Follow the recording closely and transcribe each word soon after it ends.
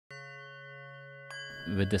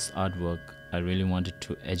with this artwork, I really wanted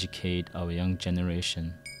to educate our young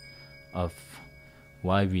generation of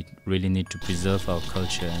why we really need to preserve our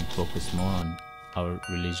culture and focus more on our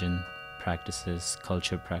religion practices,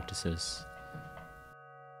 culture practices.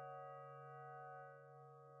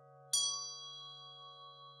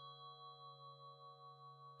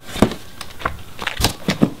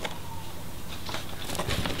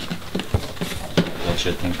 What's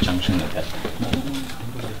your think junction with that?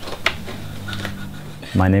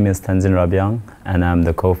 My name is Tenzin Rabiang, and I'm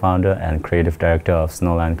the co-founder and creative director of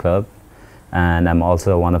Snowlion Club, and I'm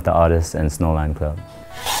also one of the artists in Snowlion Club.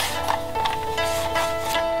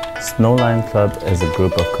 Snowlion Club is a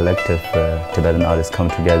group of collective where Tibetan artists come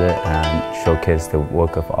together and showcase the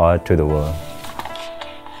work of art to the world.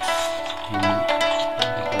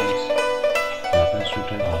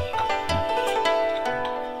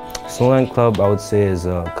 Snowlion Club, I would say, is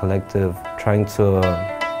a collective trying to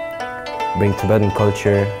bring Tibetan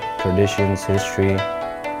culture, traditions, history,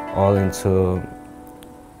 all into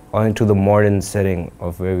the modern setting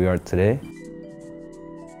of where we are today.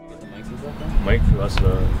 Mic for us,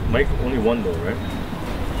 mic only one though, right?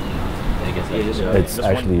 It's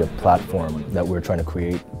actually a platform that we're trying to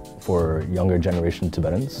create for younger generation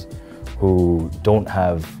Tibetans who don't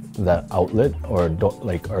have that outlet or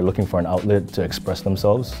are looking for an outlet to express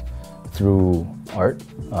themselves through art,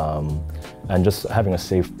 and just having a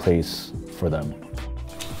safe place for them.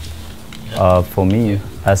 For me,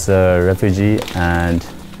 as a refugee and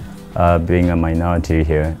being a minority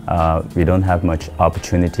here, we don't have much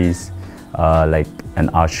opportunities like an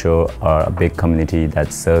art show or a big community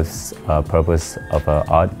that serves a purpose of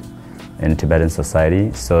art in Tibetan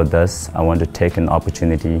society. So thus, I want to take an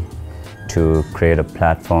opportunity to create a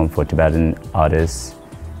platform for Tibetan artists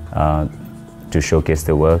to showcase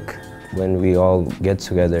their work. When we all get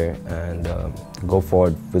together and go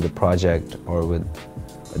forward with a project or with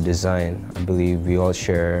a design, I believe we all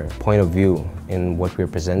share a point of view in what we're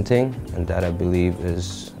presenting, and that I believe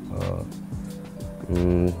is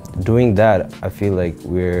doing that. I feel like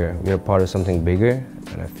we're part of something bigger,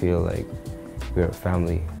 and I feel like we're a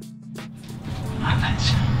family.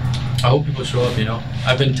 I hope people show up, you know.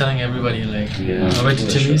 I've been telling everybody, like, I went to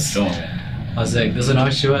Jimmy's. I was like, there's an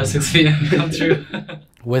art show at 6 p.m. come through.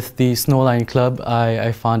 With the Snowlion Club,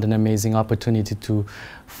 I found an amazing opportunity to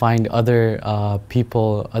find other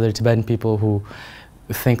people, other Tibetan people who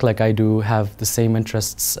think like I do, have the same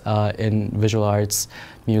interests in visual arts,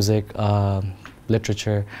 music,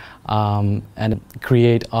 literature, and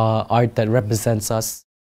create art that represents us.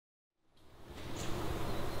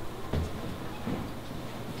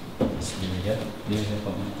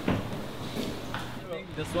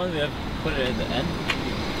 This one we have put it at the end.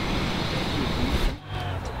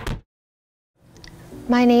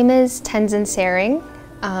 My name is Tenzin Sering,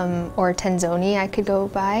 or Tenzoni I could go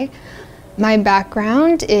by. My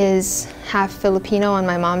background is half Filipino on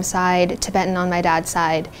my mom's side, Tibetan on my dad's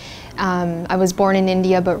side. I was born in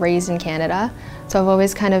India but raised in Canada, so I've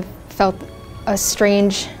always kind of felt a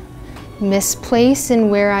strange misplace in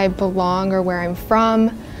where I belong or where I'm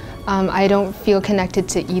from. I don't feel connected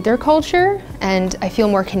to either culture, and I feel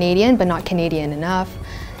more Canadian, but not Canadian enough,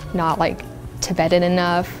 not like Tibetan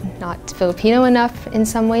enough, not Filipino enough in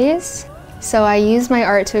some ways. So I use my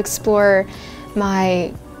art to explore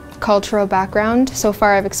my cultural background. So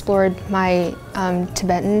far I've explored my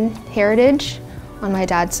Tibetan heritage on my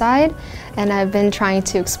dad's side, and I've been trying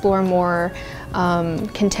to explore more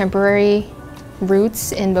contemporary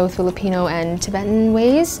roots in both Filipino and Tibetan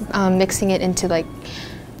ways, mixing it into like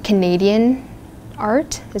Canadian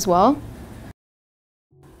art as well.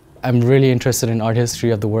 I'm really interested in art history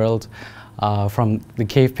of the world, from the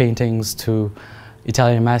cave paintings to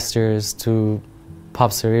Italian masters to pop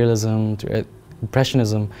surrealism to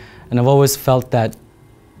impressionism, and I've always felt that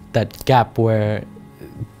gap where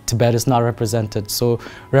Tibet is not represented. So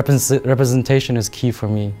representation is key for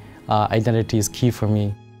me. Identity is key for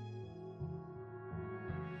me.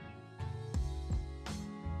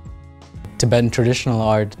 Tibetan traditional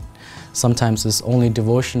art sometimes is only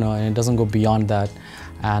devotional and it doesn't go beyond that.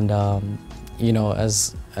 And you know,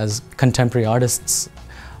 as contemporary artists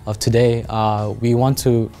of today, we want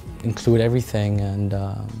to include everything and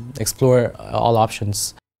explore all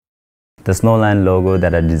options. The Snowlion logo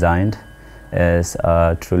that I designed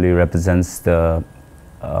truly represents the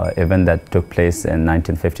event that took place in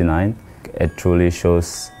 1959. It truly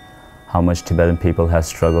shows how much Tibetan people have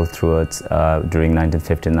struggled through it during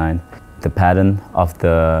 1959. The pattern of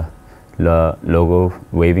the logo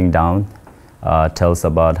waving down tells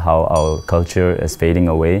about how our culture is fading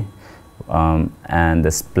away, and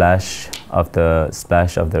the splash of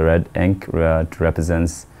the red ink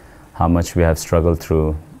represents how much we have struggled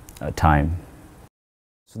through time.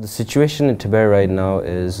 So the situation in Tibet right now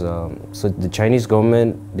is, so the Chinese government,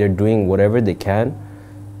 they're doing whatever they can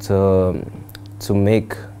to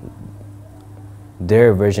make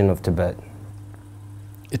their version of Tibet.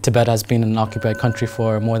 Tibet has been an occupied country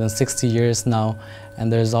for more than 60 years now,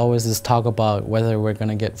 and there's always this talk about whether we're going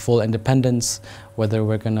to get full independence, whether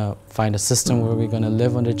we're going to find a system where we're going to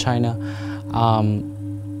live under China.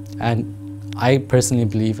 And I personally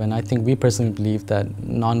believe, and I think we personally believe, that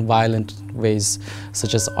non-violent ways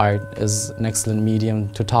such as art is an excellent medium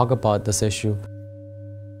to talk about this issue.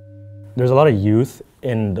 There's a lot of youth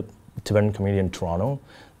in the Tibetan community in Toronto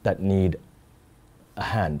that need a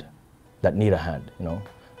hand, you know,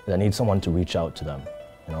 that need someone to reach out to them,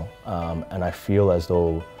 you know. And I feel as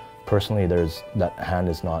though, personally, that hand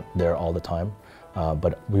is not there all the time,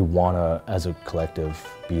 but we want to, as a collective,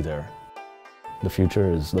 be there. The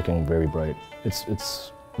future is looking very bright.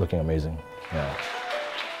 It's looking amazing, yeah.